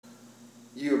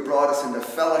You have brought us into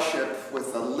fellowship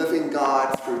with the living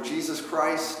God through Jesus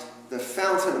Christ, the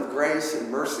fountain of grace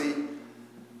and mercy,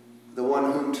 the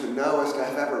one whom to know is to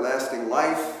have everlasting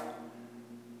life.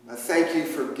 I thank you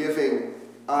for giving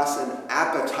us an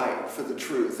appetite for the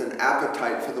truth, an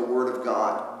appetite for the Word of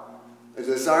God, a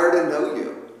desire to know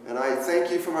you. And I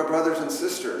thank you for my brothers and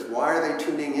sisters. Why are they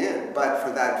tuning in? But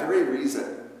for that very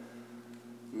reason.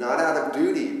 Not out of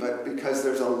duty, but because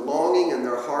there's a longing in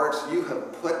their hearts you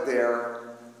have put there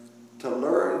to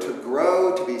learn, to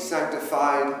grow, to be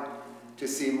sanctified, to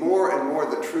see more and more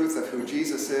the truth of who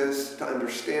Jesus is, to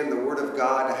understand the Word of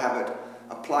God, to have it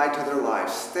applied to their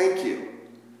lives. Thank you.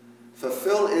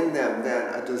 Fulfill in them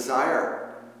then a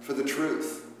desire for the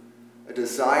truth, a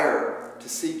desire to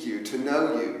seek you, to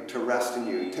know you, to rest in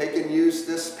you. Take and use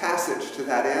this passage to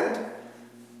that end,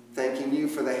 thanking you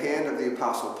for the hand of the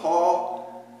Apostle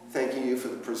Paul, thanking you for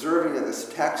the preserving of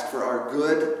this text for our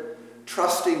good,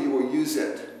 trusting you will use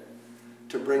it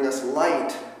to bring us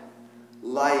light,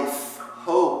 life,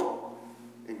 hope,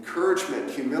 encouragement,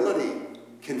 humility,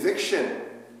 conviction,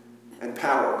 and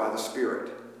power by the Spirit.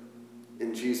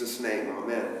 In Jesus' name,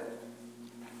 amen.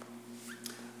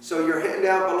 So your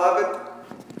handout, beloved,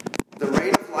 the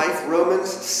Reign of Life, Romans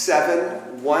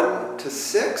 7,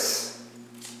 1-6.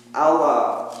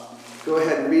 I'll go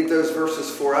ahead and read those verses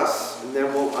for us, and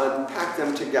then we'll unpack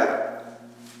them together.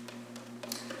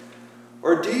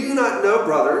 Or do you not know,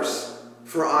 brothers,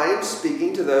 for I am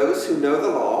speaking to those who know the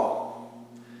law,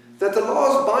 that the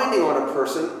law is binding on a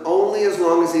person only as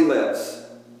long as he lives.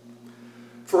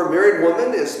 For a married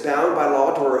woman is bound by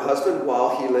law to her husband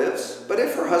while he lives, but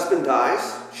if her husband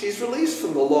dies, she's released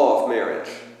from the law of marriage.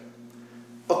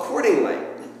 Accordingly,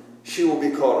 she will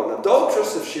be called an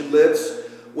adulteress if she lives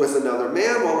with another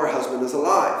man while her husband is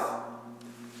alive.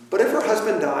 But if her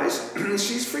husband dies,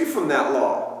 she's free from that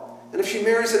law. And if she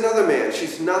marries another man,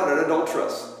 she's not an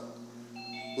adulteress.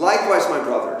 Likewise, my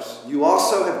brothers, you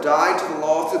also have died to the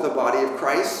law through the body of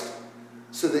Christ,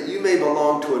 so that you may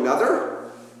belong to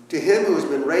another, to him who has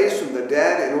been raised from the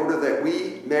dead, in order that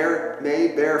we may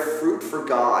bear fruit for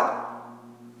God.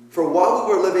 For while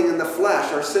we were living in the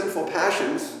flesh, our sinful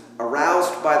passions,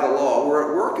 aroused by the law, were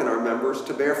at work in our members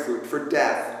to bear fruit for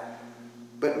death.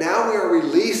 But now we are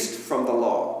released from the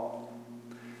law,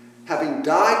 having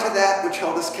died to that which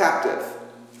held us captive,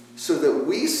 so that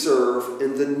we serve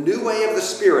in the new way of the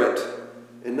Spirit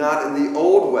and not in the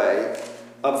old way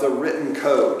of the written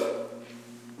code.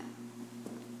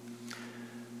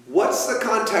 What's the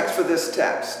context for this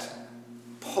text?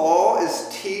 Paul is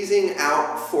teasing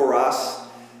out for us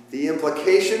the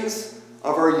implications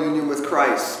of our union with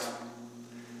Christ.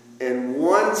 And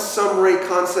one summary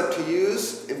concept to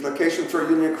use, implication for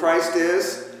our union with Christ,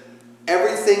 is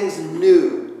everything's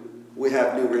new. We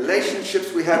have new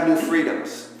relationships, we have new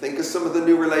freedoms. Think of some of the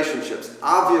new relationships.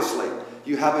 Obviously,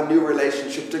 you have a new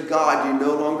relationship to God. You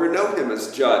no longer know him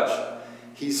as judge.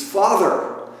 He's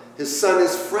Father. His Son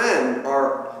is friend,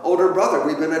 our older brother.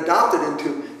 We've been adopted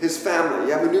into his family.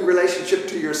 You have a new relationship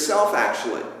to yourself,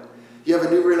 actually. You have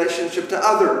a new relationship to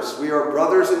others. We are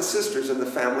brothers and sisters in the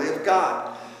family of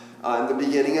God. In the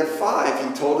beginning of 5,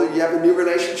 he told you have a new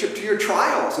relationship to your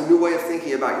trials, a new way of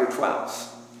thinking about your trials.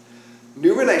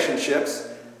 New relationships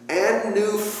and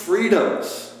new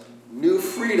freedoms. New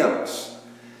freedoms.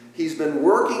 He's been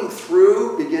working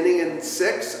through, beginning in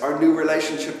 6, our new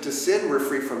relationship to sin. We're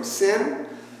free from sin.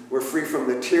 We're free from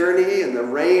the tyranny and the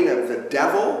reign of the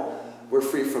devil. We're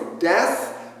free from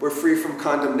death. We're free from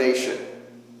condemnation.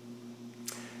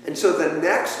 And so the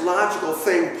next logical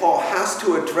thing Paul has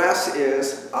to address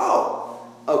is,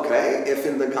 okay, if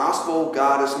in the gospel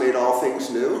God has made all things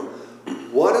new,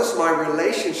 what is my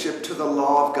relationship to the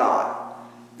law of God?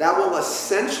 That will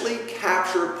essentially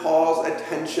capture Paul's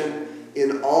attention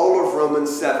in all of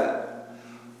Romans 7.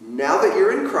 Now that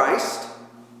you're in Christ,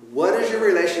 what is your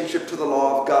relationship to the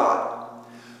law of God?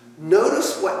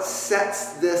 Notice what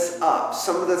sets this up,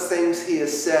 some of the things he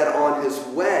has said on his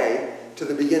way to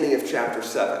the beginning of chapter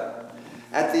 7.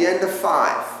 At the end of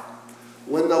 5,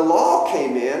 when the law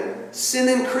came in, sin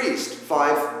increased,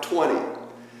 5:20.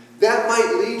 That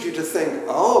might lead you to think,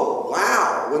 oh,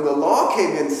 wow, when the law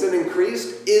came in, sin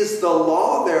increased. Is the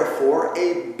law, therefore,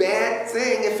 a bad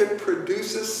thing if it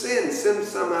produces sin? Sin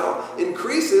somehow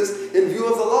increases in view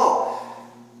of the law.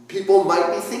 People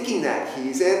might be thinking that.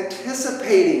 He's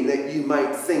anticipating that you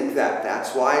might think that.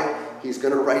 That's why he's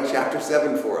going to write chapter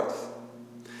 7 for us.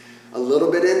 A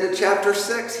little bit into chapter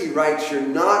 6, he writes, you're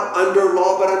not under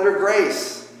law but under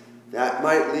grace. That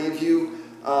might leave you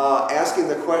asking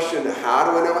the question, how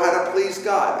do I know how to please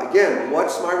God? Again,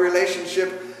 what's my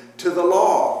relationship to the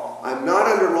law? I'm not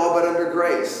under law but under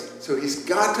grace. So he's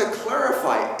got to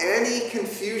clarify any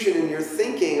confusion in your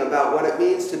thinking about what it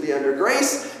means to be under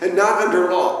grace and not under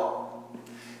law.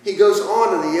 He goes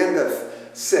on in the end of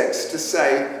 6 to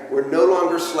say, we're no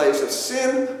longer slaves of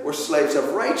sin, we're slaves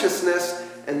of righteousness,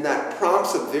 and that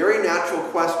prompts a very natural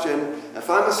question. If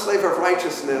I'm a slave of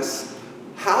righteousness,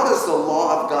 how does the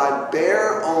law of God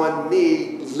bear on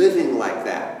me living like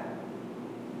that?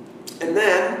 And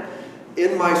then,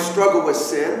 in my struggle with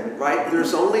sin, right,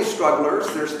 there's only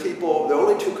strugglers, there's people, there are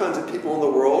only two kinds of people in the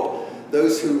world,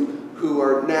 those who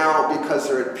are now, because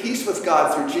they're at peace with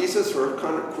God through Jesus, or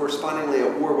correspondingly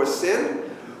at war with sin,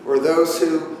 or those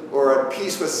who are at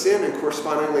peace with sin and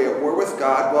correspondingly at war with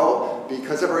God. Well,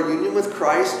 because of our union with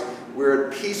Christ, we're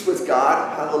at peace with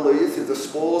God, hallelujah, through the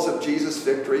spoils of Jesus'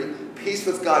 victory, peace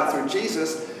with God through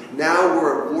Jesus. Now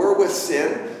we're at war with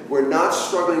sin. We're not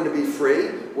struggling to be free.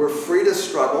 We're free to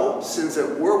struggle. Sin's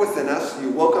at war within us. You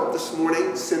woke up this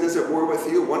morning, sin is at war with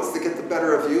you, wants to get the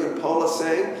better of you. And Paul is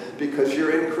saying, because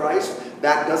you're in Christ,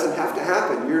 that doesn't have to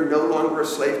happen. You're no longer a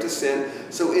slave to sin.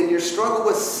 So in your struggle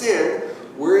with sin,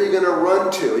 where are you going to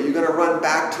run to? Are you going to run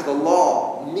back to the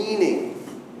law? Meaning,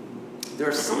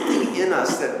 there's something in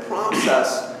us that prompts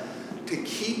us to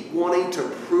keep wanting to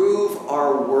prove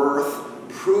our worth,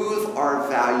 prove our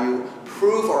value,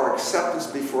 prove our acceptance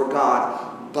before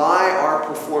God by our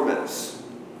performance.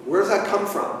 Where does that come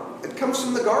from? It comes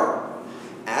from the garden.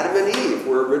 Adam and Eve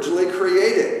were originally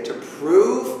created to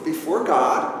prove before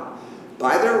God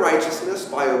by their righteousness,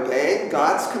 by obeying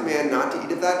God's command not to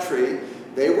eat of that tree.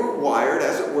 They were wired,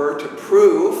 as it were, to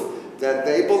prove that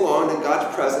they belonged in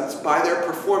God's presence by their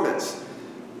performance.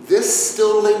 This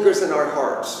still lingers in our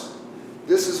hearts.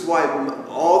 This is why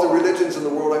all the religions in the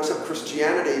world except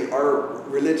Christianity are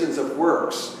religions of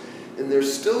works. And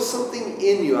there's still something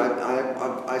in you,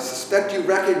 I suspect you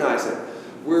recognize it,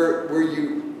 where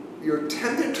you're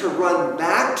tempted to run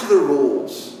back to the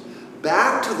rules,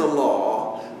 back to the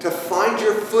law, to find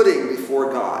your footing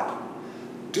before God.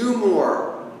 Do more.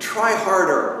 Try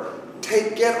harder.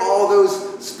 Get all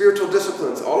those spiritual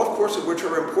disciplines, all of course of which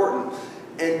are important,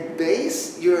 and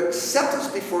base your acceptance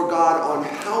before God on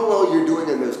how well you're doing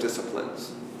in those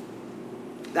disciplines.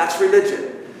 That's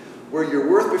religion, where your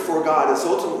worth before God is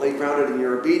ultimately grounded in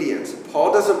your obedience.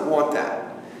 Paul doesn't want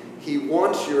that. He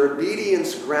wants your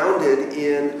obedience grounded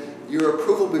in your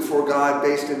approval before God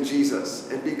based in Jesus.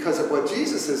 And because of what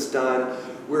Jesus has done,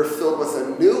 we're filled with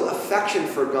a new affection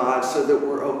for God so that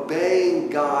we're obeying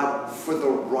God for the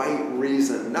right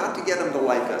reason. Not to get him to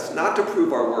like us, not to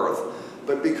prove our worth,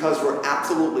 but because we're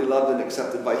absolutely loved and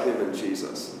accepted by him in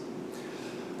Jesus.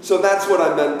 So that's what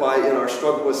I meant by in our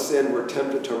struggle with sin, we're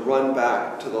tempted to run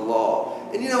back to the law.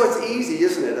 And it's easy,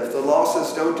 isn't it? If the law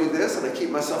says don't do this and I keep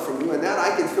myself from doing that,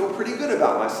 I can feel pretty good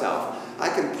about myself. I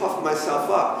can puff myself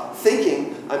up,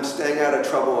 thinking I'm staying out of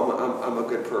trouble, I'm a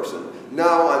good person.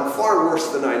 No, I'm far worse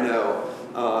than I know.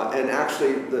 And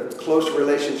actually, the close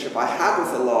relationship I have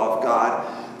with the law of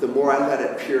God, the more I let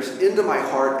it pierce into my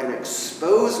heart and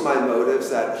expose my motives,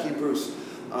 that Hebrews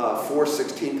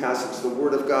 4:16 passage, the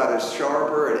word of God is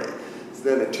sharper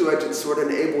than a two-edged sword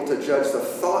and able to judge the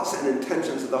thoughts and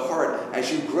intentions of the heart.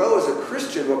 As you grow as a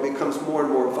Christian, what becomes more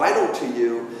and more vital to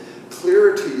you,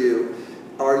 clearer to you,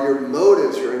 are your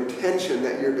motives, your intention,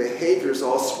 that your behaviors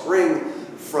all spring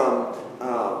from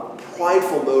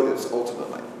prideful motives,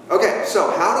 ultimately. Okay,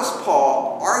 so how does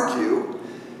Paul argue?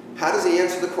 How does he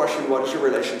answer the question, what is your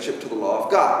relationship to the law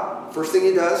of God? First thing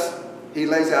he does, he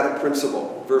lays out a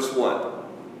principle. Verse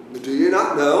 1. Do you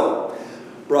not know,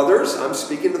 brothers, I'm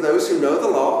speaking to those who know the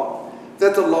law,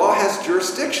 that the law has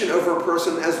jurisdiction over a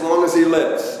person as long as he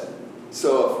lives.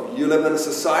 So if you live in a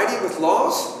society with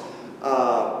laws,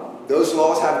 those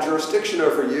laws have jurisdiction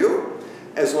over you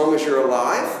as long as you're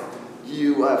alive.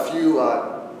 If you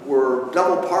were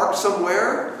double parked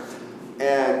somewhere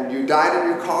and you died in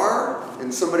your car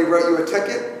and somebody wrote you a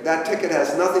ticket, that ticket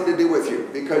has nothing to do with you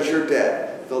because you're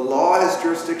dead. The law has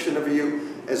jurisdiction over you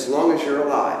as long as you're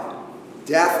alive.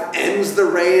 Death ends the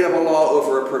reign of a law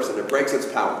over a person. It breaks its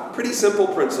power. Pretty simple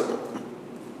principle.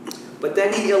 But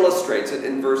then he illustrates it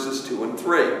in verses 2 and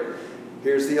 3.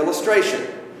 Here's the illustration.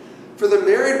 For the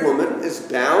married woman is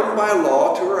bound by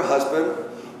law to her husband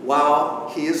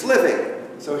while he is living.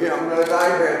 So here, I'm going to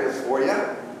diagram this for you.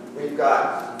 We've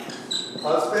got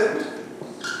husband,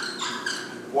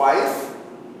 wife.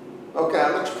 Okay,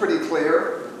 that looks pretty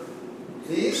clear.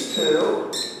 These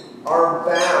two are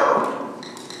bound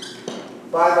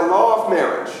by the law of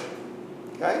marriage.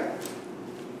 Okay?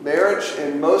 Marriage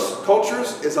in most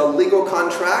cultures is a legal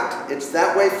contract. It's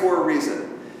that way for a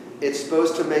reason. It's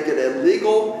supposed to make it a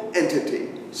legal entity.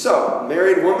 So,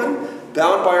 married woman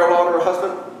bound by her law to her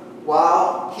husband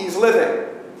while he's living.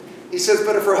 He says,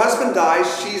 but if her husband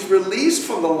dies, she's released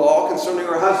from the law concerning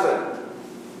her husband.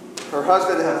 Her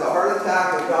husband has a heart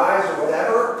attack or dies or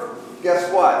whatever.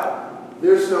 Guess what?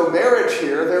 There's no marriage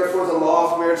here, therefore the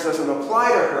law of marriage doesn't apply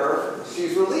to her.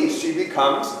 She's released. She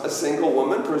becomes a single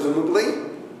woman, presumably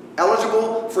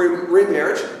eligible for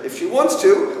remarriage if she wants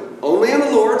to. Only in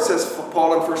the Lord, says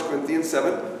Paul in 1 Corinthians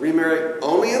 7. Remarry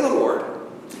only in the Lord.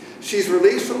 She's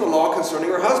released from the law concerning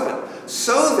her husband.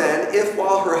 So then, if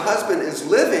while her husband is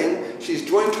living, she's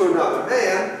joined to another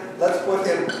man, let's put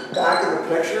him back in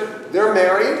the picture. They're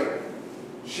married.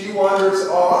 She wanders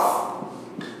off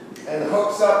and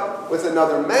hooks up with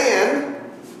another man.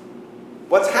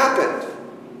 What's happened?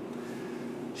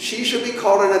 She should be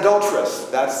called an adulteress.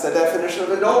 That's the definition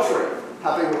of adultery.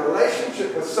 Having a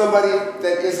relationship with somebody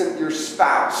that isn't your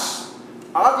spouse.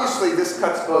 Obviously, this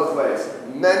cuts both ways.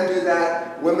 Men do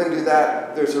that, women do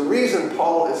that. There's a reason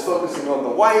Paul is focusing on the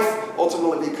wife,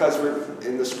 ultimately because we're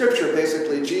in the scripture,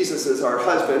 basically Jesus is our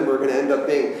husband. We're going to end up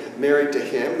being married to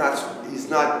him.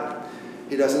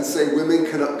 He doesn't say women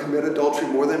cannot commit adultery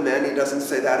more than men. He doesn't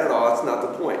say that at all. That's not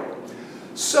the point.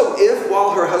 So if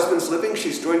while her husband's living,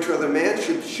 she's joined to another man,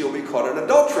 she'll be called an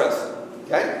adulteress.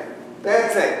 Okay?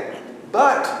 Bad thing.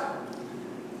 But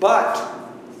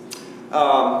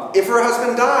if her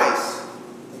husband dies,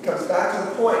 it comes back to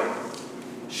the point.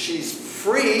 She's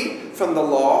free from the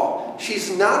law. She's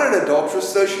not an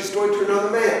adulteress, though she's joined to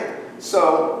another man.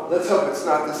 So let's hope it's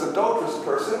not this adulterous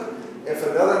person. If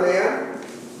another man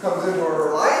comes into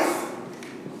her life,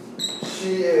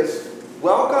 she is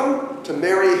welcome to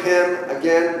marry him.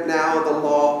 Again, now the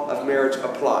law of marriage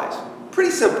applies.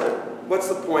 Pretty simple. What's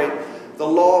the point? The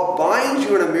law binds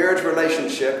you in a marriage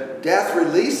relationship. Death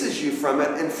releases you from it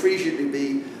and frees you to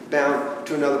be bound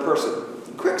to another person.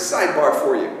 Quick sidebar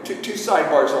for you. Two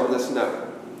sidebars on this note.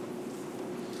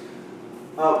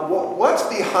 What's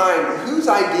behind, whose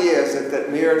idea is it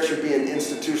that marriage should be an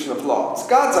institution of law? It's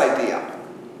God's idea.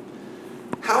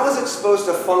 How is it supposed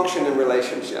to function in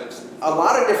relationships? A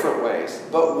lot of different ways,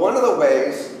 but one of the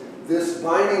ways this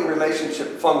binding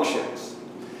relationship functions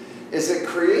is it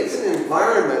creates an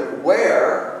environment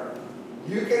where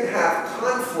you can have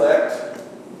conflict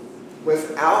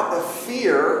without the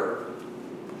fear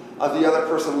of the other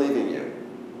person leaving you.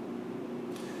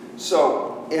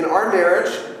 So in our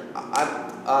marriage,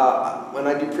 when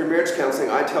I do pre-marriage counseling,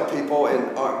 I tell people,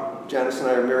 and Janice and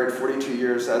I are married 42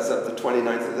 years as of the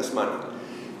 29th of this month.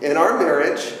 In our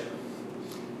marriage,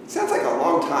 it sounds like a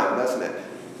long time, doesn't it?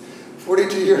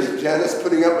 42 years of Janice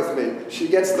putting up with me. She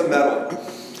gets the medal.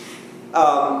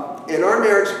 In our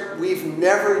marriage, we've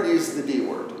never used the D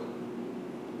word.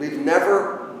 We've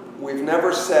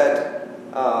never said,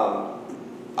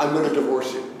 I'm going to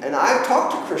divorce you. And I've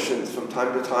talked to Christians from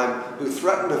time to time who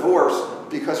threaten divorce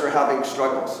because they're having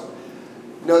struggles.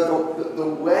 No, the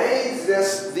way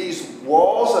these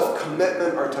walls of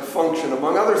commitment are to function,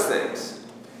 among other things,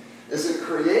 is it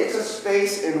creates a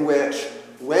space in which,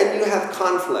 when you have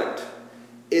conflict,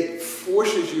 it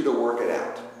forces you to work it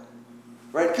out.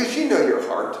 Right? Because you know your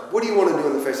heart. What do you want to do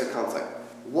in the face of conflict?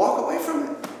 Walk away from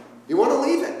it. You want to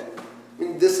leave it. I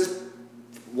mean, this is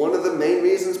one of the main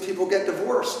reasons people get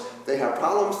divorced. They have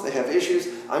problems, they have issues.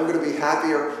 I'm going to be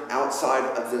happier outside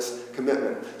of this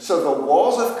commitment. So the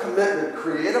walls of commitment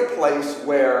create a place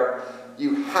where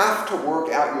you have to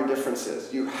work out your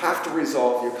differences. You have to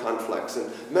resolve your conflicts. And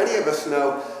many of us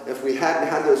know if we hadn't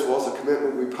had those walls of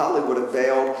commitment, we probably would have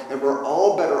bailed, and we're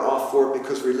all better off for it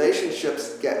because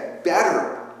relationships get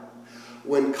better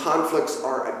when conflicts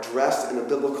are addressed in a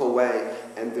biblical way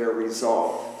and they're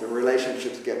resolved. The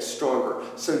relationships get stronger.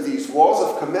 So these walls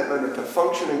of commitment are to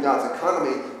function in God's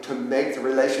economy to make the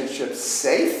relationship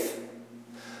safe.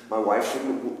 My wife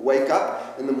shouldn't wake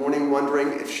up in the morning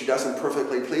wondering if she doesn't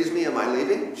perfectly please me, am I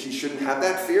leaving? She shouldn't have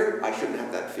that fear. I shouldn't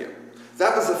have that fear.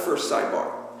 That was the first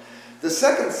sidebar. The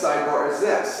second sidebar is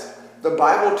this. The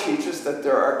Bible teaches that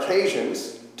there are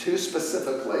occasions, two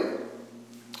specifically,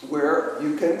 where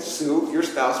you can sue your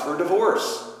spouse for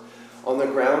divorce on the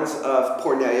grounds of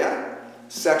porneia,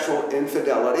 sexual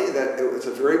infidelity. That it was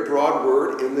a very broad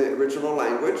word in the original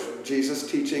language. Jesus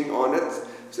teaching on it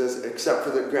says except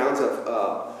for the grounds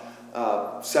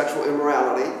of sexual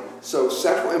immorality. So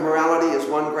sexual immorality is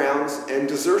one grounds and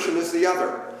desertion is the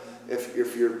other. If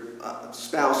your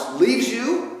spouse leaves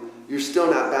you, you're still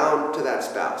not bound to that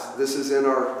spouse. This is in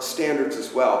our standards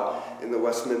as well. In the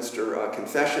Westminster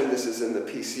Confession, this is in the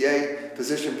PCA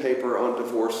position paper on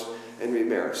divorce and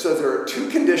remarriage. So there are two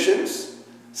conditions,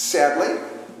 sadly,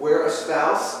 where a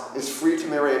spouse is free to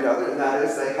marry another, and that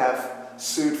is they have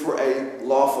sued for a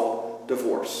lawful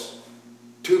divorce.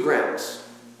 Two grounds: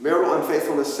 marital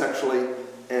unfaithfulness sexually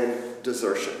and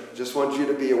desertion. Just want you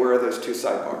to be aware of those two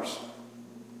sidebars.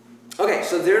 Okay,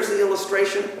 so there's the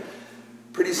illustration.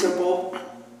 Pretty simple.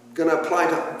 Going to apply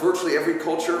to virtually every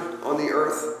culture on the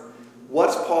earth.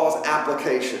 What's Paul's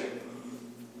application?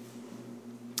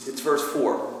 It's verse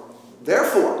 4.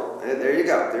 Therefore, and there you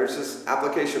go. There's his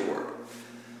application word.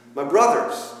 My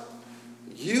brothers,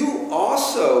 you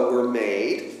also were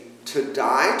made to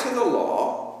die to the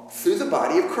law through the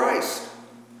body of Christ,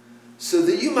 so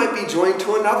that you might be joined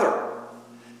to another,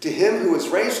 to him who was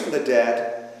raised from the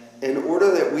dead, in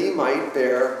order that we might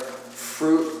bear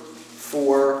fruit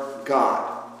for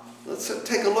God. Let's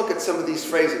take a look at some of these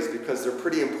phrases because they're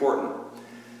pretty important.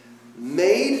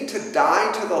 Made to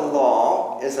die to the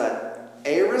law is an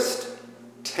aorist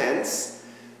tense.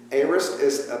 Aorist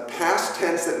is a past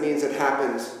tense that means it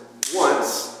happens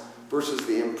once versus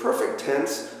the imperfect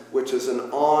tense, which is an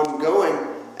ongoing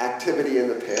activity in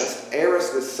the past.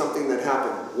 Aorist is something that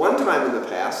happened one time in the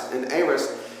past, an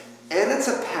aorist, and it's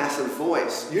a passive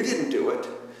voice. You didn't do it.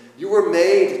 You were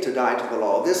made to die to the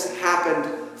law. This happened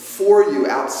for you,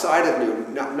 outside of you,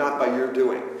 not by your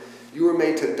doing. You were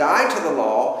made to die to the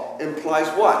law implies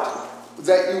what?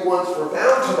 That you once were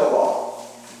bound to the law.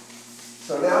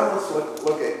 So now let's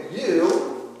look at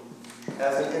you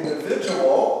as an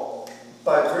individual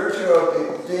by virtue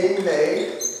of being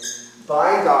made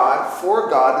by God, for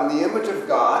God, in the image of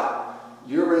God.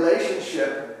 Your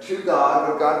relationship to God,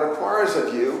 what God requires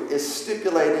of you, is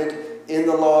stipulated in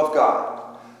the law of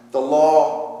God. The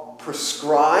law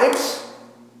prescribes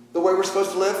the way we're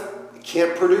supposed to live. It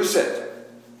can't produce it.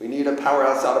 We need a power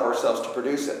outside of ourselves to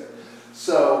produce it.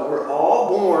 So we're all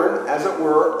born, as it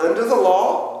were, under the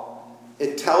law.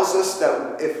 It tells us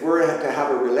that if we're to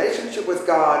have a relationship with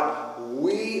God,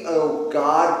 we owe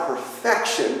God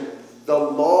perfection. The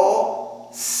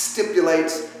law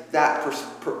stipulates that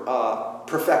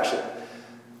perfection.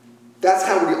 That's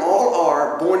how we all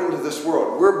are born into this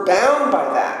world. We're bound by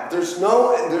that. There's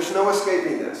no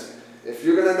escaping this. If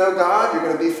you're going to know God, you're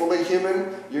going to be fully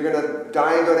human, you're going to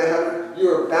die and go to heaven, you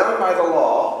are bound by the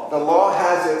law. The law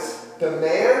has its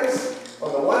demands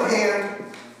on the one hand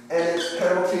and its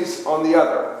penalties on the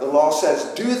other. The law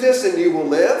says, do this and you will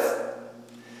live.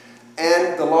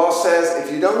 And the law says,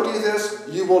 if you don't do this,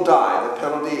 you will die. The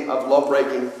penalty of law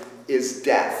breaking is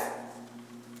death.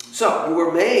 So, you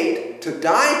were made to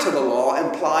die to the law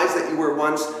implies that you were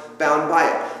once bound by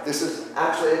it. This is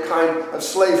actually a kind of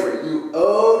slavery. You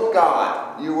owed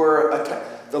God.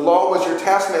 The law was your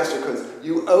taskmaster because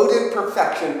you owed it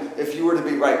perfection if you were to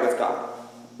be right with God.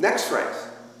 Next phrase.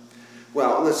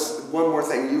 Well, one more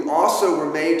thing. You also were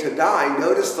made to die.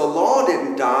 Notice the law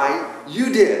didn't die.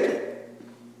 You did.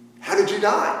 How did you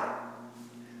die?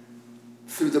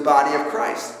 Through the body of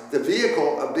Christ. The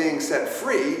vehicle of being set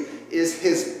free is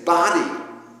his body,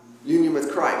 union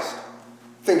with Christ.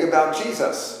 Think about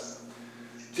Jesus.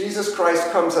 Jesus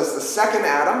Christ comes as the second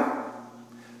Adam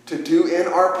to do in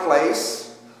our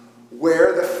place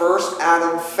where the first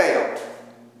Adam failed.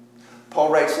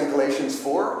 Paul writes in Galatians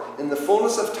 4, in the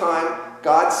fullness of time,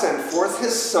 God sent forth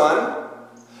his Son,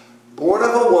 born of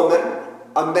a woman,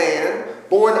 a man,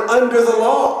 born under the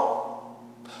law.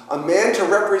 A man to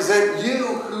represent you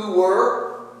who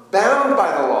were bound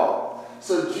by the law.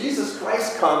 So Jesus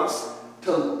Christ comes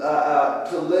to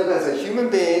live as a human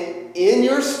being in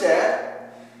your stead.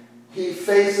 He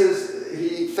faces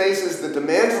the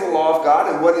demands of the law of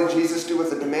God. And what did Jesus do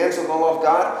with the demands of the law of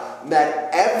God? Met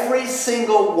every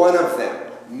single one of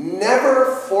them.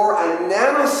 Never for a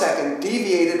nanosecond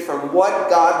deviated from what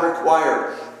God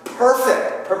required.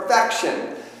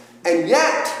 Perfection. And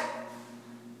yet,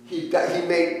 he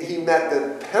met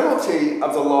the penalty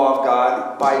of the law of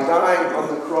God by dying on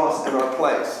the cross in our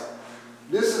place.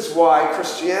 This is why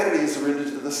Christianity is the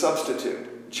religion of the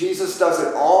substitute. Jesus does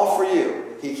it all for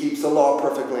you. He keeps the law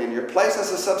perfectly in your place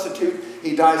as a substitute.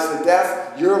 He dies the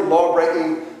death your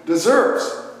law-breaking deserves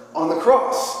on the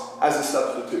cross as a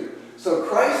substitute. So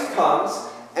Christ comes,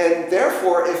 and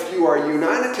therefore, if you are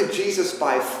united to Jesus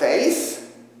by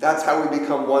faith, that's how we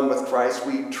become one with Christ.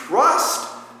 We trust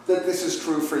that this is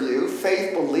true for you.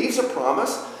 Faith believes a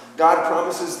promise. God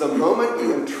promises the moment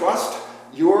you entrust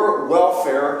your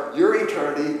welfare, your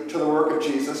eternity to the work of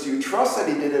Jesus, you trust that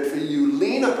he did it for you, you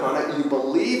lean upon it, you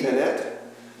believe in it.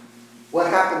 What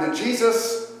happened to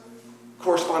Jesus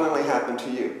correspondingly happened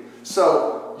to you.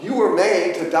 So you were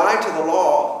made to die to the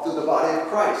law through the body of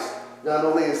Christ. Not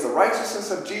only is the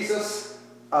righteousness of Jesus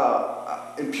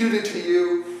imputed to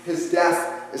you, his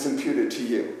death is imputed to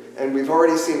you. And we've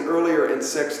already seen earlier in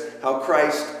 6 how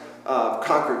Christ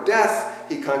conquered death,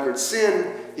 he conquered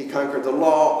sin, he conquered the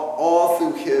law, all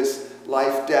through his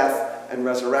life, death, and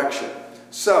resurrection.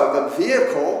 So the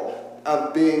vehicle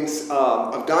of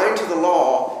dying to the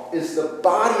law is the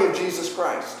body of Jesus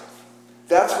Christ.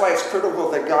 That's why it's critical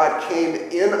that God came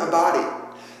in a body.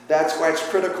 That's why it's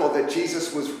critical that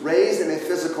Jesus was raised in a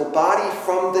physical body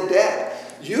from the dead.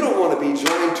 You don't want to be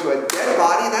joined to a dead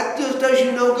body. That just does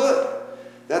you no good.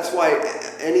 That's why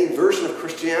any version of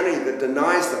Christianity that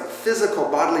denies the physical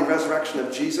bodily resurrection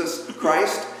of Jesus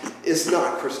Christ is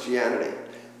not Christianity.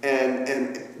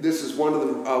 And this is one of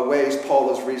the ways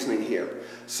Paul is reasoning here.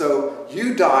 So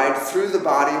you died through the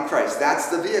body of Christ. That's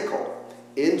the vehicle.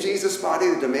 In Jesus' body,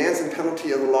 the demands and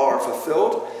penalty of the law are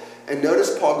fulfilled. And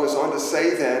notice Paul goes on to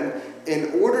say then,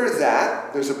 in order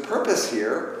that, there's a purpose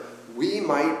here, we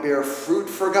might bear fruit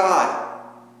for God.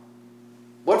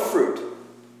 What fruit?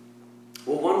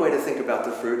 Well, one way to think about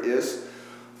the fruit is,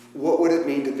 what would it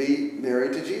mean to be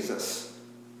married to Jesus?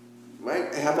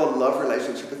 Right? Have a love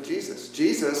relationship with Jesus.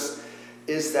 Jesus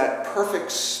is that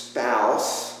perfect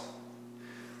spouse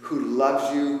who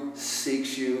loves you,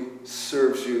 seeks you,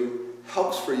 serves you,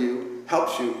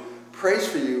 helps you, prays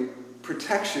for you,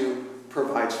 protects you,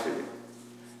 provides for you.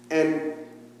 And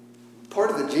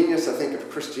part of the genius, I think, of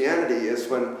Christianity is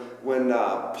when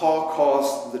Paul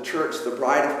calls the church the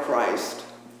bride of Christ.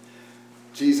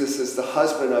 Jesus is the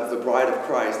husband of the bride of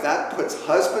Christ. That puts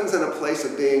husbands in a place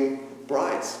of being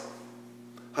brides.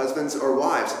 Husbands or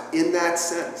wives, in that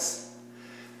sense.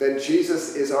 That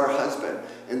Jesus is our husband.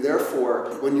 And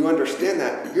therefore, when you understand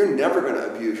that, you're never going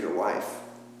to abuse your wife.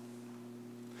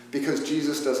 Because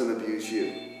Jesus doesn't abuse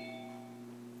you.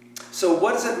 So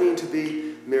what does it mean to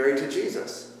be married to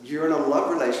Jesus? You're in a love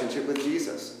relationship with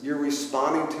Jesus. You're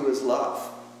responding to his love.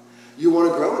 You want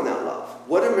to grow in that love.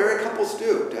 What do married couples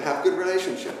do to have good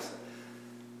relationships?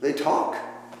 They talk.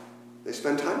 They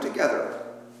spend time together.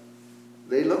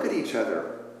 They look at each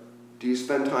other. Do you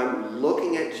spend time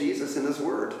looking at Jesus in his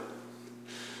word?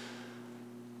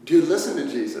 Do you listen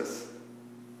to Jesus?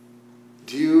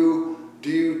 Do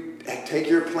you take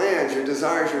your plans, your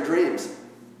desires, your dreams,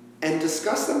 and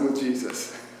discuss them with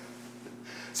Jesus?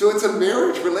 So it's a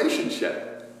marriage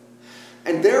relationship.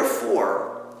 And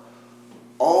therefore,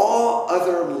 all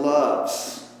other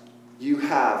loves you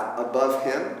have above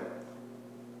him,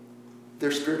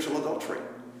 they're spiritual adultery.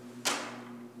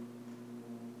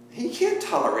 He can't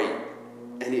tolerate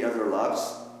any other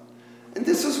loves. And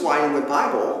this is why in the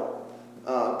Bible,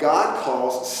 God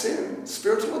calls sin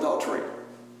spiritual adultery.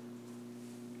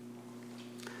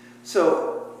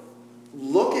 So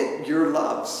look at your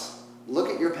loves. Look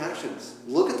at your passions.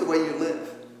 Look at the way you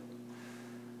live.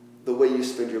 The way you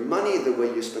spend your money, the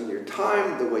way you spend your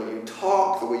time, the way you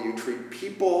talk, the way you treat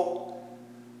people,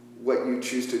 what you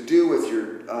choose to do with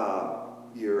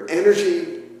your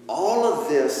energy. All of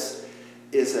this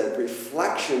is a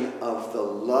reflection of the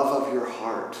love of your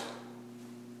heart.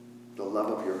 The love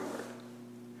of your heart.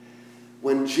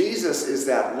 When Jesus is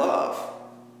that love,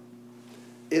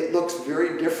 it looks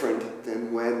very different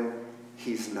than when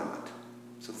he's not.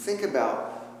 So think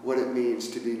about what it means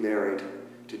to be married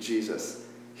to Jesus.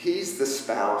 He's the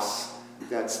spouse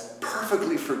that's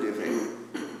perfectly forgiving,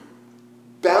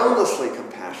 boundlessly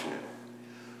compassionate,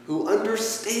 who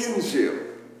understands you.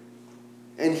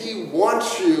 And he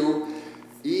wants you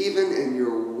even in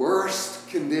your worst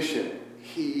condition.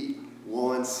 He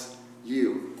wants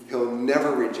you. He'll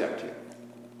never reject you.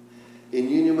 In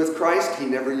union with Christ, he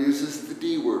never uses the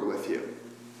D word with you.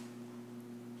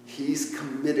 He's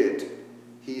committed.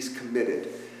 He's committed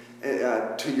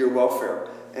to your welfare.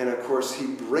 And of course, he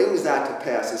brings that to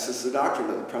pass. This is the doctrine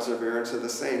of the perseverance of the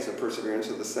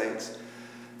saints,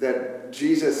 that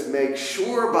Jesus makes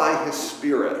sure by his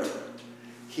Spirit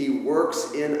he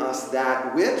works in us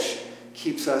that which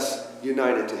keeps us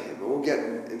united to him. And we'll get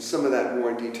in some of that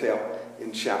more in detail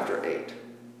in chapter 8.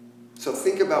 So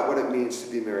think about what it means to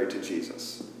be married to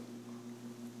Jesus.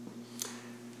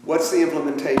 What's the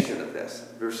implementation of this?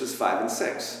 Verses 5 and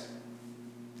 6.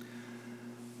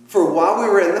 For while we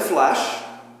were in the flesh,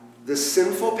 the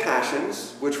sinful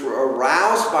passions which were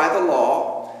aroused by the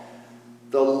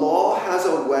law has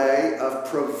a way of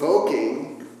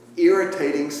provoking,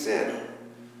 irritating sin.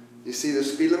 You see the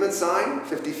speed limit sign,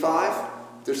 55?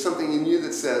 There's something in you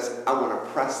that says, I want to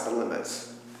press the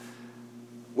limits.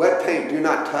 Wet paint, do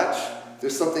not touch.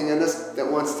 There's something in us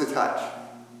that wants to touch.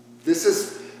 This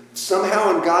is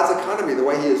somehow in God's economy, the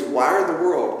way he has wired the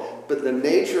world. But the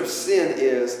nature of sin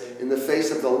is, in the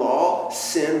face of the law,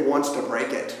 sin wants to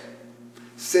break it.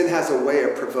 Sin has a way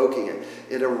of provoking it.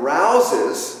 It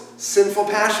arouses sinful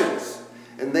passions.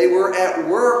 And they were at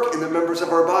work in the members of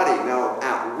our body. Now,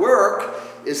 at work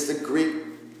is the Greek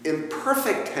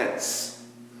imperfect tense.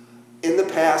 In the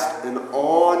past, an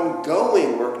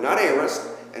ongoing work, not aorist,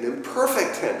 an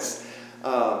imperfect tense.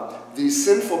 these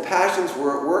sinful passions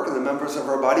were at work in the members of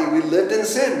our body. We lived in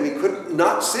sin. We could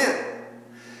not sin.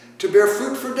 To bear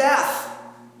fruit for death.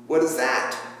 What is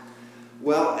that?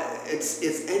 Well, it's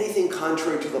anything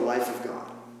contrary to the life of God.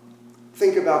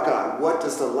 Think about God. What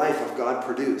does the life of God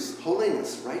produce?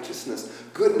 Holiness, righteousness,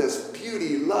 goodness,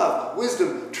 beauty, love,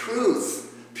 wisdom,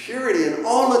 truth, purity in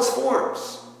all its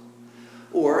forms.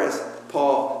 Or, as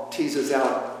Paul teases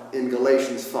out in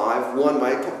Galatians 5, one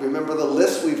might remember the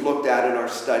list we've looked at in our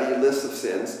study, list of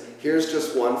sins. Here's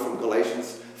just one from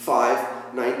Galatians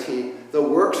 5:19. The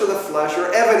works of the flesh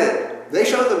are evident. They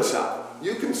show themselves.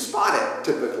 You can spot it,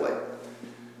 typically.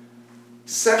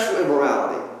 Sexual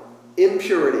immorality,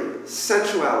 impurity,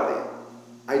 sensuality,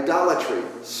 idolatry,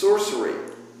 sorcery,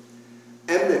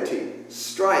 enmity,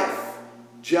 strife,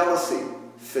 jealousy,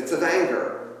 fits of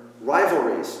anger,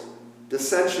 rivalries,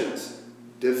 dissensions,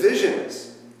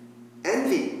 divisions,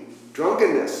 envy,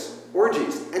 drunkenness,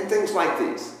 orgies, and things like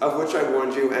these, of which I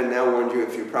warned you and now warned you,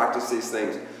 if you practice these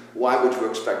things, why would you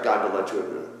expect God to let you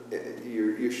into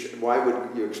why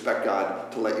would you expect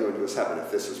God to let you into his heaven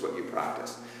if this is what you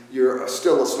practice? You're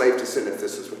still a slave to sin if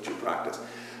this is what you practice.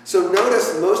 So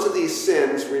notice most of these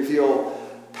sins reveal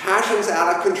passions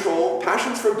out of control,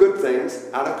 passions for good things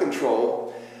out of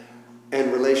control,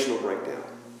 and relational breakdown.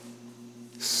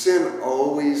 Sin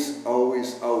always,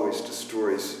 always, always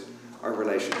destroys our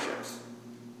relationships.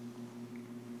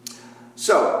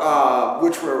 So,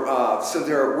 so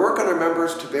there are work on our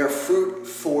members to bear fruit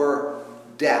for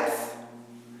death.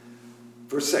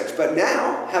 Verse 6, but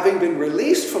now, having been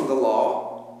released from the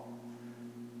law,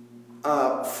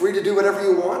 free to do whatever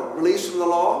you want, released from the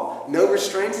law, no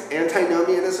restraints,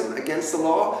 antinomianism against the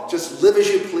law, just live as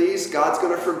you please, God's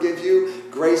going to forgive you,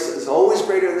 grace is always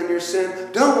greater than your sin,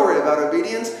 don't worry about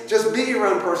obedience, just be your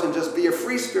own person, just be a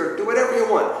free spirit, do whatever you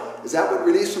want. Is that what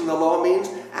release from the law means?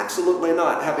 Absolutely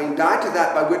not. Having died to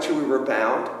that by which we were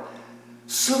bound,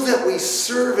 so that we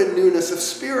serve in newness of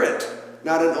spirit,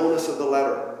 not in oldness of the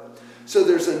letter. So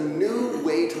there's a new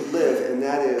way to live, and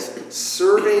that is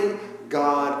serving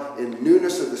God in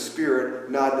newness of the Spirit,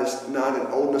 not in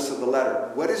oldness of the letter.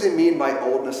 What does he mean by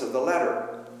oldness of the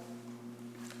letter?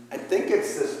 I think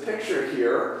it's this picture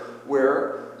here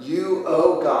where you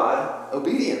owe God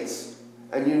obedience,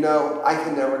 and you know, I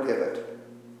can never give it.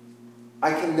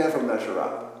 I can never measure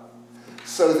up.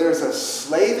 So there's a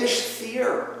slavish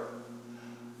fear.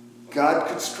 God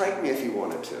could strike me if he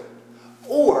wanted to.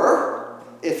 Or,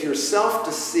 if you're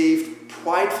self-deceived,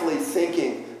 pridefully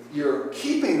thinking you're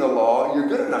keeping the law, you're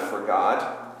good enough for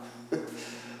God,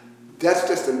 that's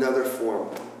just another form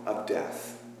of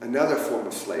death, another form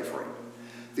of slavery.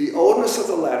 The oldness of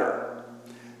the letter,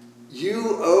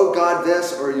 you owe God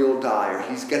this or you'll die, or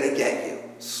he's going to get you.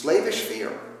 Slavish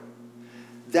fear.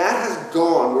 That has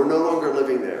gone. We're no longer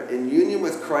living there. In union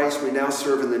with Christ, we now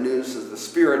serve in the newness of the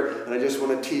Spirit. And I just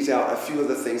want to tease out a few of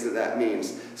the things that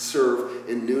means. Serve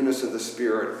in newness of the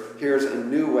Spirit. Here's a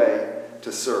new way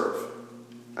to serve.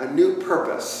 A new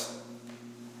purpose.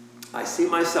 I see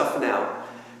myself now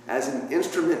as an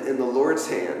instrument in the Lord's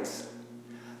hands,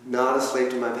 not a slave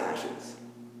to my passions.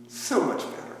 So much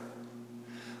better.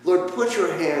 Lord, put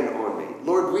your hand on me.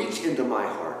 Lord, reach into my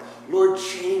heart. Lord,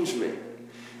 change me.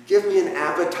 Give me an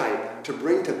appetite to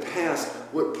bring to pass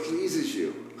what pleases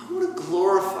you. I want to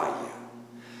glorify you.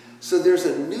 So there's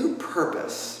a new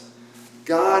purpose.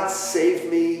 God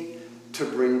saved me to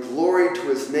bring glory to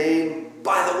his name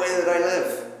by the way that I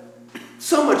live.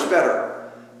 So much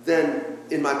better than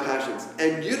in my passions.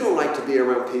 And you don't like to be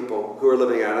around people who are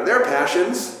living out of their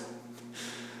passions.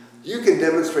 You can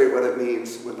demonstrate what it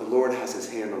means when the Lord has his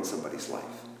hand on somebody's life.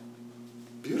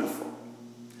 Beautiful.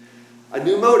 A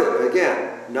new motive,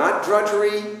 again, not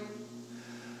drudgery.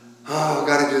 Oh, I've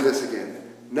got to do this again.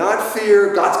 Not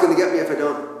fear, God's going to get me if I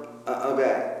don't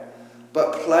obey.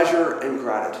 But pleasure and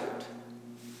gratitude.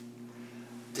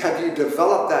 Have you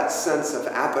developed that sense of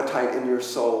appetite in your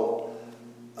soul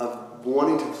of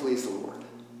wanting to please the Lord?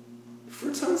 For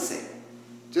its own sake.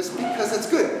 Just because it's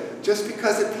good. Just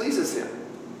because it pleases him.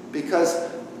 Because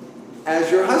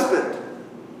as your husband,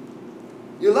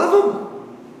 you love him.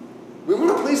 We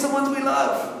want to please the ones we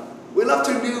love. We love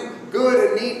to do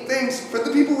good and neat things for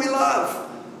the people we love.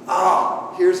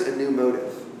 Here's a new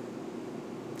motive.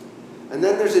 And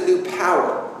then there's a new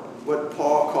power, what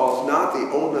Paul calls not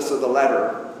the oldness of the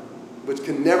letter, which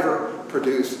can never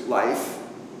produce life,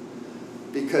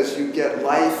 because you get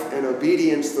life and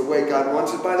obedience the way God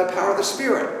wants it by the power of the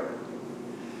Spirit.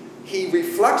 He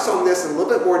reflects on this in a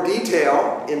little bit more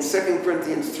detail in 2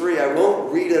 Corinthians 3. I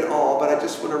won't read it all, but I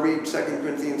just want to read 2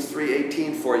 Corinthians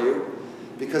 3:18 for you,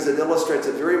 because it illustrates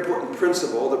a very important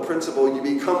principle, the principle you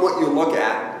become what you look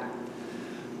at.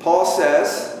 Paul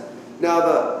says,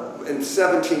 in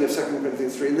 17 of 2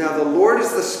 Corinthians 3, now the Lord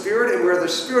is the Spirit, and where the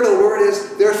Spirit of the Lord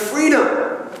is, there's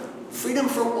freedom. Freedom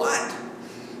from what?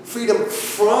 Freedom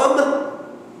from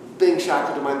being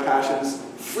shackled to my passions.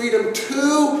 Freedom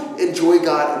to enjoy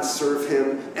God and serve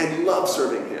Him and love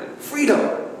serving Him. Freedom,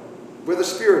 where the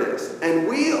Spirit is. And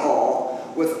we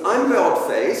all, with unveiled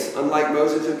face, unlike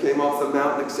Moses who came off the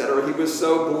mountain, etc., he was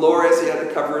so glorious he had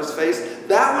to cover his face.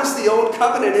 That was the old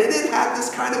covenant, and it had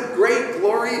this kind of great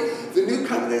glory. The new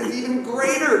covenant is even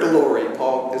greater glory,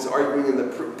 Paul is arguing in the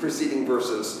preceding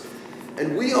verses.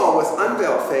 And we all, with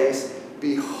unveiled face,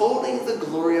 beholding the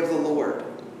glory of the Lord,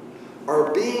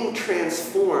 are being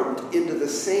transformed into the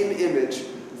same image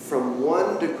from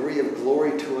one degree of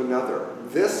glory to another.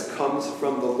 This comes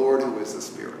from the Lord who is the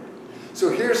Spirit. So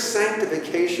here's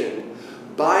sanctification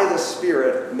by the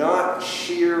Spirit, not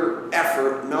sheer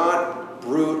effort, not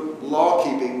brute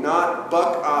law-keeping, not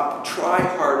buck up, try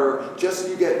harder, just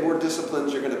you get more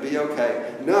disciplines, you're going to be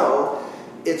okay. No,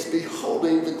 it's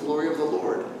beholding the glory of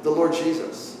the Lord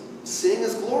Jesus. Seeing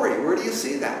His glory. Where do you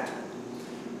see that?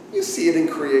 You see it in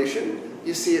creation.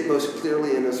 You see it most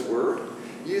clearly in His Word.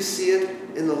 You see it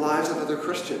in the lives of other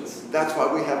Christians. That's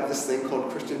why we have this thing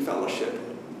called Christian fellowship.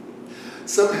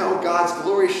 Somehow God's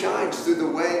glory shines through the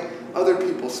way other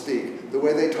people speak, the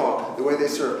way they talk, the way they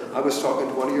serve. I was talking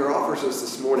to one of your officers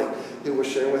this morning who was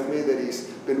sharing with me that he's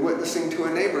been witnessing to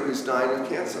a neighbor who's dying of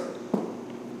cancer.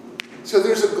 So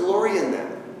there's a glory in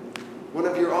that. One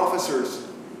of your officers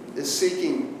is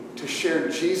seeking to share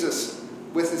Jesus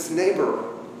with his neighbor.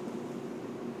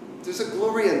 There's a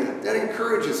glory in that. That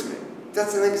encourages me.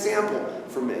 That's an example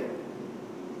for me.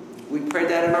 We prayed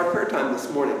that in our prayer time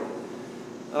this morning.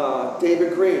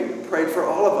 David Green prayed for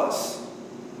all of us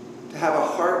to have a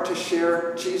heart to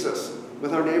share Jesus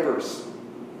with our neighbors.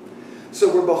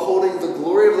 So we're beholding the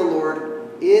glory of the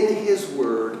Lord in His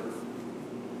Word,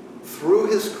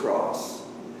 through His cross,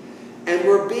 and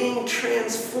we're being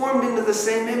transformed into the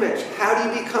same image. How do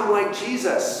you become like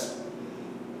Jesus?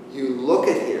 You look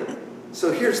at Him.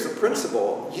 So here's the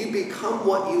principle. You become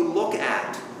what you look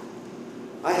at.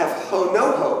 I have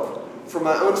no hope for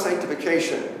my own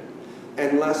sanctification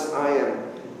unless I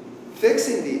am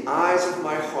fixing the eyes of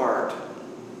my heart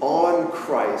on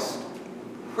Christ,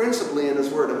 principally in His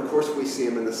Word. And of course, we see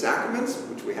Him in the sacraments,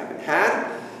 which we haven't had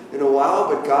in a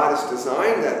while, but God has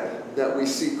designed that we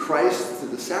see Christ through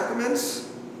the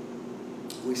sacraments.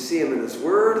 We see Him in His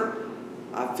Word.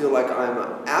 I feel like I'm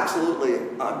absolutely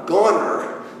a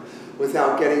goner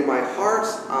without getting my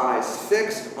heart's eyes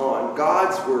fixed on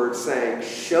God's Word, saying,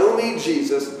 show me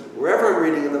Jesus, wherever I'm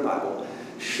reading in the Bible,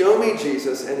 show me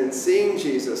Jesus, and in seeing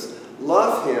Jesus,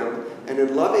 love Him, and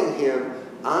in loving Him,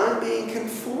 I'm being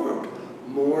conformed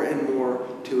more and more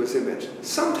to His image.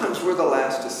 Sometimes we're the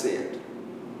last to see it.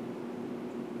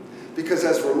 Because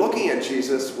as we're looking at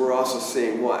Jesus, we're also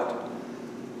seeing what?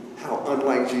 How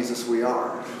unlike Jesus we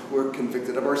are. We're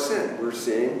convicted of our sin. We're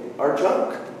seeing our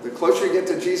junk. The closer you get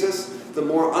to Jesus, the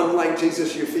more unlike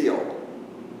Jesus you feel.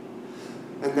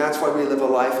 And that's why we live a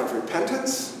life of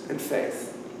repentance and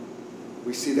faith.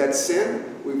 We see that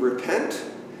sin, we repent,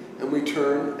 and we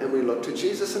turn and we look to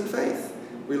Jesus in faith.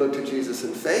 We look to Jesus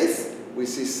in faith, we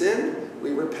see sin,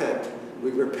 we repent.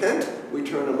 We repent, we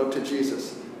turn and look to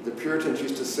Jesus. The Puritans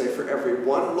used to say, for every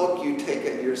one look you take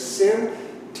at your sin,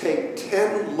 take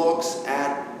 10 looks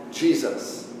at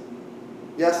Jesus.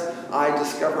 Yes, I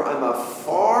discover I'm a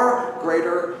far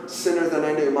greater sinner than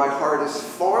I knew. My heart is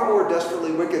far more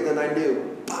desperately wicked than I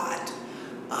knew. But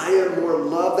I am more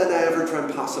loved than I ever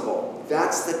dreamt possible.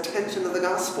 That's the tension of the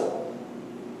gospel.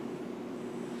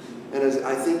 And as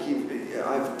I think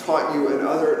I've taught you in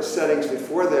other settings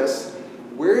before this,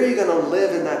 where are you going to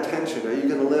live in that tension? Are you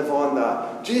going to live on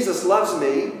the, Jesus loves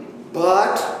me,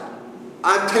 but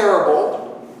I'm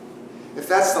terrible? If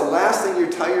that's the last thing you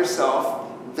tell yourself,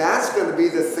 that's going to be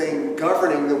the thing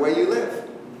governing the way you live.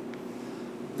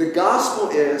 The gospel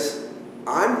is,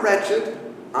 I'm wretched,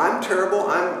 I'm terrible,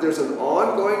 there's an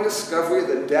ongoing discovery of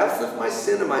the depth of my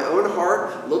sin in my own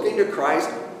heart, looking to Christ,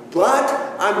 but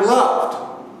I'm loved.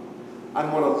 I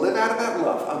want to live out of that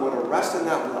love. I want to rest in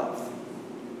that love.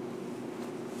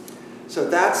 So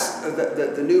that's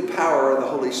the new power of the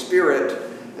Holy Spirit,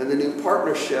 and the new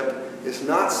partnership is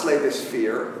not slavish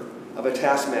fear of a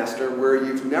taskmaster where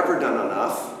you've never done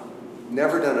enough.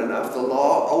 Never done enough. The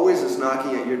law always is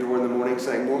knocking at your door in the morning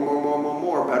saying,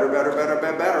 more, better,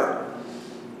 better.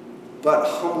 But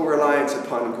humble reliance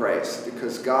upon grace,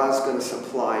 because God's going to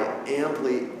supply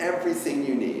amply everything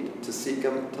you need to seek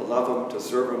Him, to love Him, to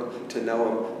serve Him, to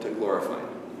know Him, to glorify Him.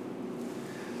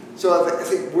 So I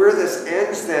think where this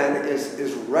ends then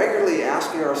is regularly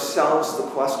asking ourselves the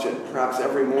question, perhaps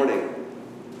every morning,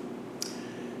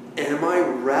 Am I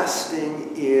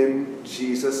resting in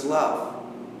Jesus' love?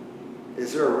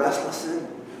 Is there a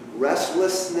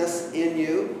restlessness in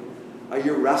you? Are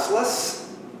you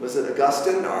restless? Was it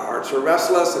Augustine? Our hearts are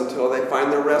restless until they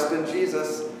find their rest in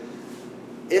Jesus.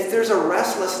 If there's a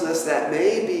restlessness, that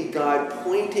may be God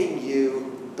pointing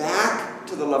you back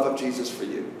to the love of Jesus for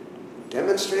you,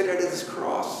 demonstrated at his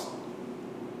cross,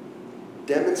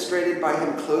 demonstrated by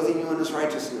him clothing you in his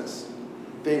righteousness,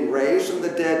 being raised from the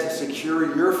dead to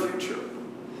secure your future,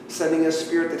 sending his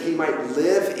Spirit that he might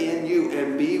live in you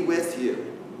and be with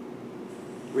you,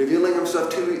 revealing himself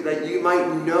to you that you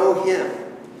might know him.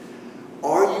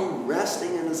 Are you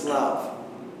resting in his love?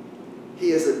 He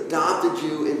has adopted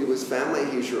you into his family.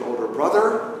 He's your older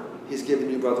brother. He's given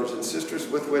you brothers and sisters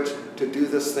with which to do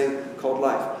this thing called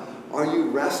life. Are you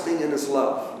resting in his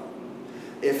love?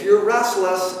 If you're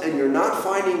restless and you're not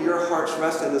finding your heart's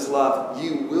rest in his love,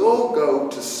 you will go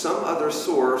to some other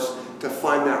source to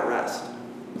find that rest,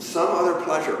 some other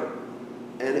pleasure.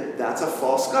 And that's a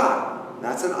false god.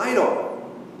 That's an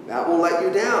idol. That will let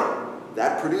you down.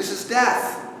 That produces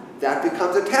death. That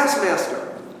becomes a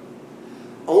taskmaster.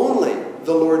 Only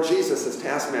the Lord Jesus as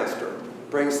taskmaster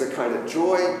brings the kind of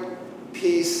joy,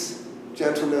 peace,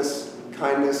 gentleness,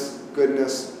 kindness,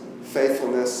 goodness,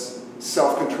 faithfulness,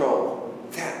 self-control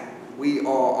that we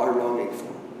all are longing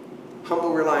for.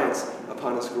 Humble reliance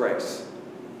upon his grace.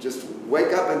 Just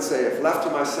wake up and say, if left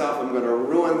to myself, I'm going to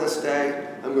ruin this day.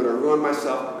 I'm going to ruin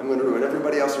myself. I'm going to ruin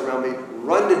everybody else around me.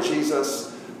 Run to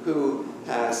Jesus, who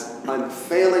has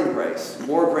unfailing grace,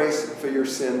 more grace for your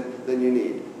sin than you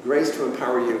need. Grace to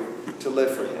empower you to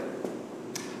live for him.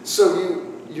 So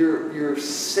you're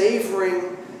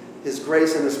savoring his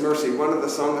grace and his mercy. One of the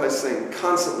songs I sing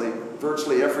constantly,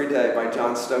 virtually every day, by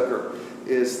John Stoker,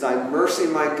 is "Thy mercy,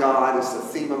 my God, is the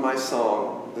theme of my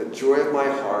song, the joy of my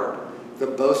heart, the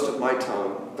boast of my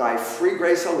tongue. Thy free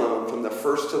grace alone, from the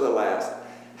first to the last,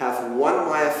 hath won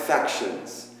my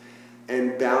affections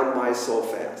and bound my soul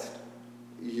fast."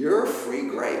 Your free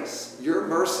grace, your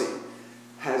mercy,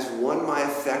 has won my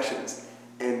affections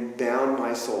and bound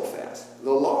my soul fast.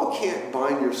 The law can't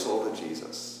bind your soul to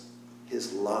Jesus.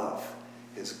 His love,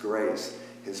 his grace,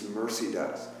 his mercy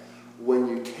does. When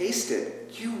you taste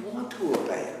it, you want to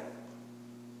obey him.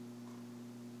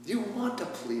 You want to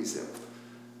please him.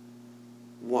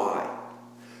 Why?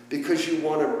 Because you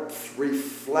want to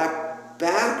reflect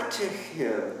back to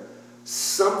him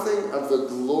something of the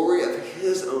glory of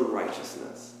his own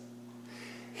righteousness,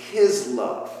 his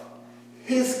love,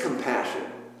 his compassion.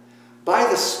 By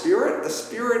the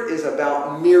Spirit is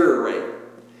about mirroring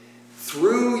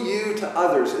through you to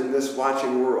others in this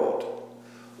watching world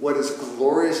what is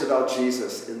glorious about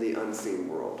Jesus in the unseen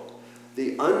world.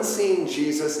 The unseen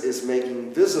Jesus is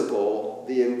making visible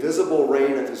the invisible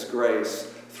reign of his grace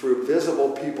through visible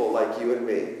people like you and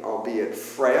me, albeit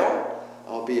frail,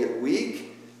 albeit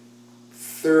weak,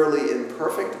 thoroughly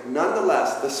imperfect.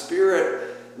 Nonetheless, the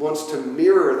Spirit wants to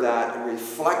mirror that and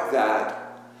reflect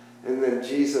that, and then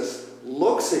Jesus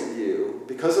looks at you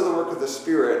because of the work of the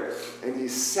Spirit, and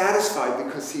he's satisfied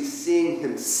because he's seeing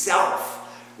himself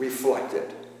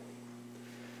reflected.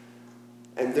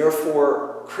 And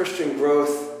therefore, Christian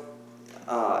growth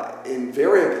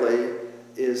invariably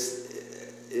is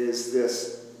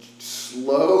this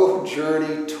slow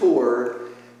journey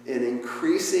toward an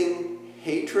increasing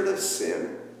hatred of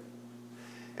sin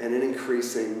and an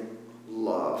increasing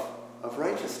love of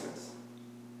righteousness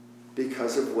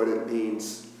because of what it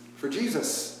means for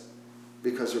Jesus,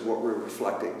 because of what we're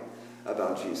reflecting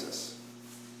about Jesus.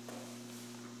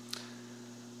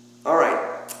 All right.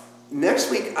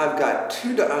 Next week, I'm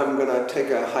going to take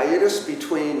a hiatus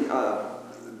between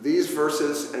these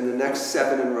verses and the next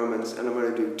 7 in Romans, and I'm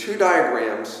going to do 2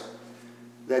 diagrams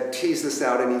that tease this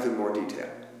out in even more detail,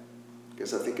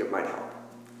 because I think it might help.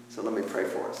 So let me pray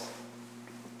for us.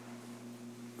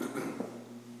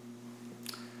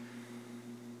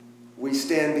 We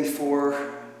stand before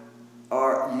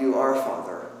you, our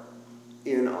Father,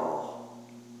 in awe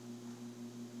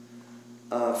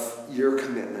of your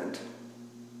commitment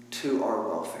to our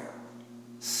welfare,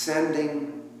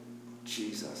 sending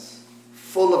Jesus,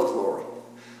 full of glory,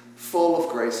 full of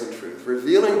grace and truth,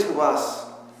 revealing to us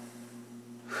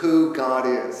who God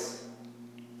is,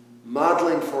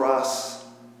 modeling for us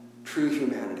true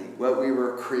humanity, what we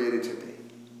were created to be.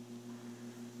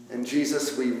 And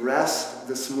Jesus, we rest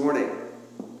this morning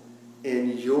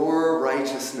in your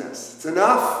righteousness. It's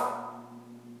enough.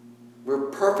 We're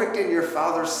perfect in your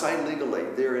Father's sight legally.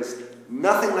 There is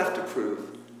nothing left to prove,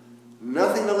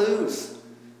 nothing to lose.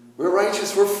 We're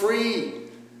righteous. We're free.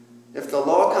 If the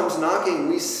law comes knocking,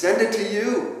 we send it to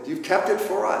you. You've kept it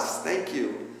for us. Thank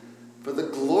you for the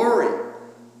glory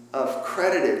of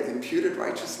credited, imputed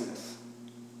righteousness.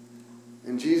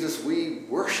 And Jesus, we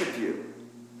worship you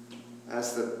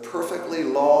as the perfectly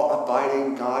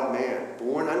law-abiding God-man,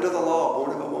 born under the law,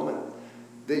 born of a woman,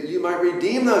 that you might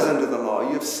redeem those under the law.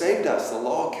 You have saved us. The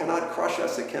law cannot crush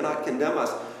us. It cannot condemn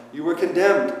us. You were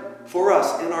condemned for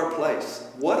us in our place.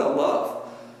 What a love.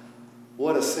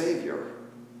 What a Savior.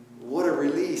 What a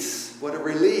release. What a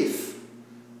relief.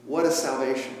 What a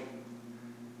salvation.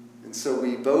 And so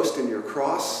we boast in your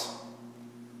cross.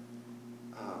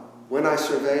 When I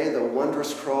survey the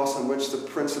wondrous cross on which the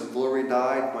Prince of Glory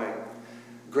died, my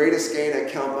greatest gain I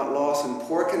count but loss and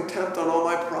pour contempt on all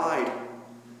my pride.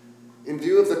 In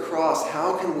view of the cross,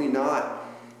 how can we not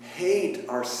hate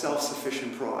our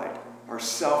self-sufficient pride, our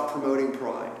self-promoting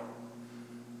pride,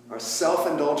 our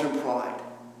self-indulgent pride?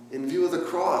 In view of the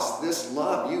cross, this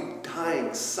love, you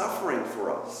dying, suffering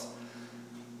for us.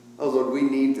 Oh Lord, we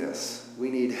need this. We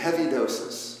need heavy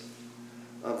doses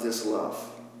of this love.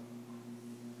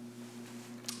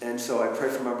 And so I pray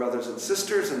for my brothers and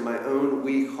sisters and my own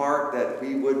weak heart that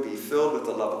we would be filled with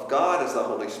the love of God as the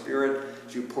Holy Spirit,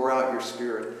 as you pour out your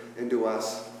Spirit into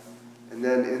us. And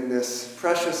then in this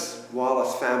precious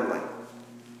Wallace family,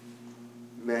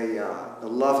 may the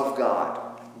love of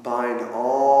God bind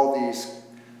all these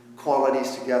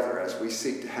qualities together as we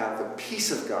seek to have the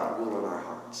peace of God rule in our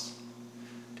hearts,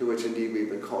 to which indeed we've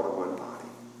been called in one body.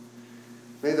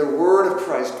 May the word of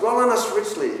Christ dwell in us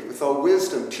richly with all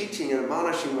wisdom, teaching and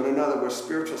admonishing one another with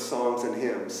spiritual songs and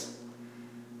hymns,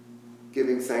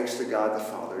 giving thanks to God the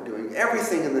Father, doing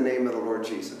everything in the name of the Lord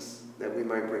Jesus, that we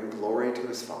might bring glory to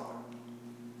his Father.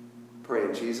 Pray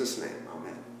in Jesus' name.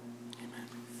 Amen. Amen.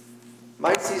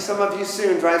 Might see some of you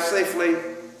soon. Drive safely.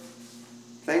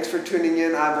 Thanks for tuning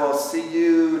in. I will see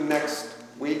you next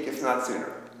week, if not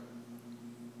sooner.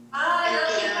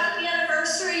 Happy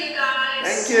anniversary, you guys.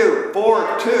 Thank you.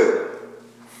 4-2.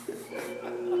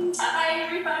 Bye,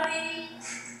 everybody.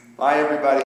 Bye, everybody.